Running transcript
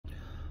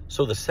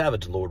So the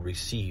Savage Lord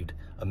received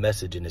a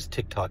message in his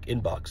TikTok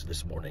inbox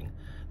this morning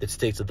that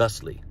states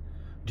thusly: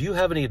 do you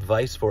have any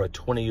advice for a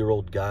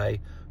 20-year-old guy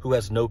who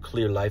has no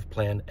clear life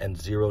plan and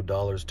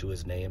 $0 to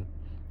his name?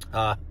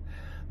 Ah,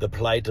 the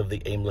plight of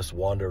the aimless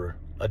wanderer,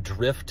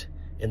 adrift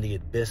in the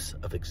abyss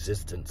of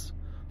existence.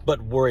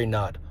 But worry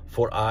not,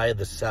 for I,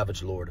 the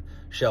Savage Lord,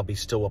 shall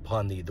bestow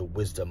upon thee the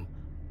wisdom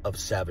of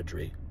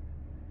savagery.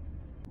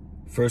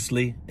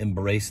 Firstly,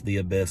 embrace the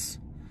abyss.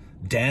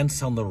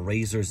 Dance on the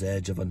razor's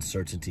edge of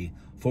uncertainty,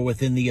 for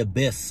within the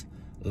abyss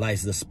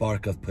lies the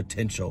spark of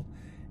potential.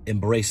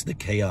 Embrace the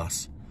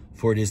chaos,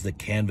 for it is the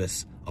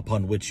canvas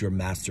upon which your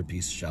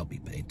masterpiece shall be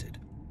painted.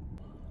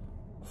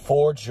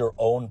 Forge your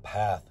own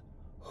path.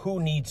 Who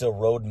needs a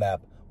roadmap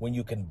when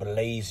you can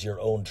blaze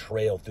your own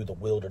trail through the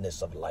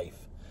wilderness of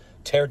life?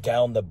 Tear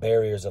down the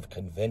barriers of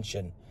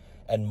convention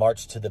and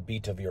march to the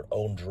beat of your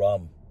own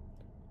drum.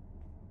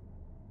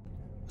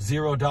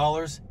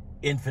 $0,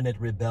 infinite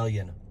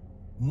rebellion.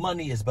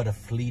 Money is but a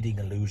fleeting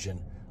illusion,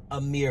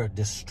 a mere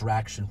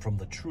distraction from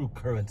the true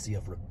currency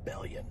of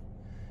rebellion.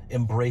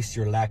 Embrace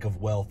your lack of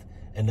wealth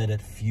and let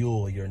it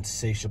fuel your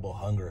insatiable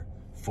hunger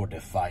for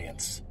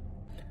defiance.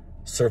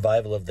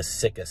 Survival of the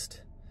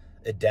sickest.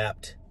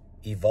 Adapt,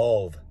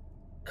 evolve,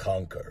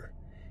 conquer.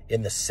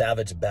 In the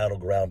savage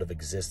battleground of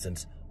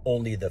existence,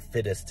 only the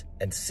fittest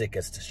and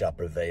sickest shall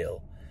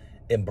prevail.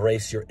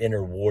 Embrace your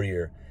inner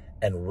warrior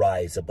and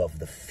rise above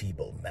the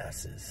feeble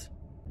masses.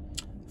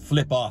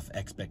 Flip off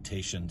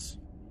expectations.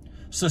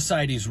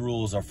 Society's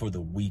rules are for the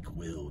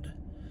weak-willed,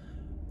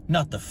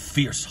 not the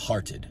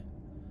fierce-hearted.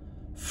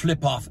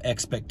 Flip off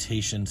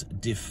expectations,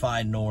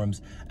 defy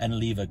norms, and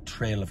leave a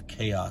trail of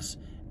chaos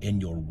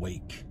in your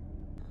wake.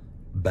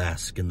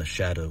 Bask in the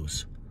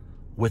shadows.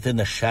 Within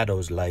the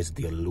shadows lies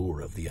the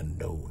allure of the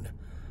unknown.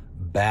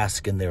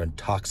 Bask in their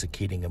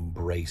intoxicating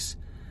embrace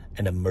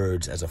and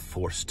emerge as a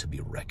force to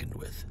be reckoned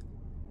with.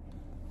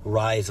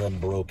 Rise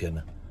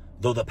unbroken,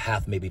 though the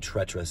path may be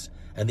treacherous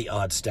and the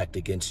odds stacked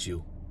against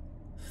you.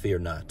 Fear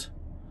not.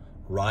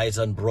 Rise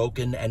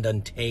unbroken and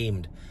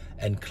untamed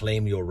and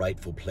claim your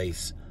rightful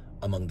place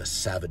among the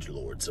savage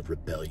lords of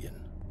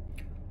rebellion.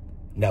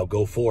 Now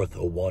go forth,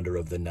 O wanderer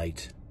of the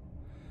night,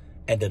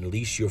 and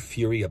unleash your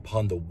fury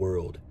upon the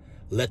world.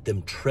 Let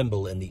them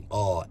tremble in the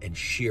awe and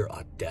sheer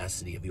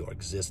audacity of your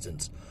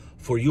existence,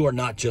 for you are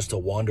not just a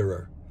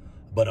wanderer,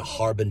 but a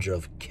harbinger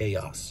of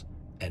chaos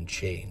and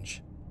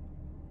change.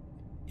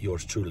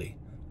 Yours truly,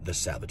 the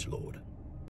Savage Lord.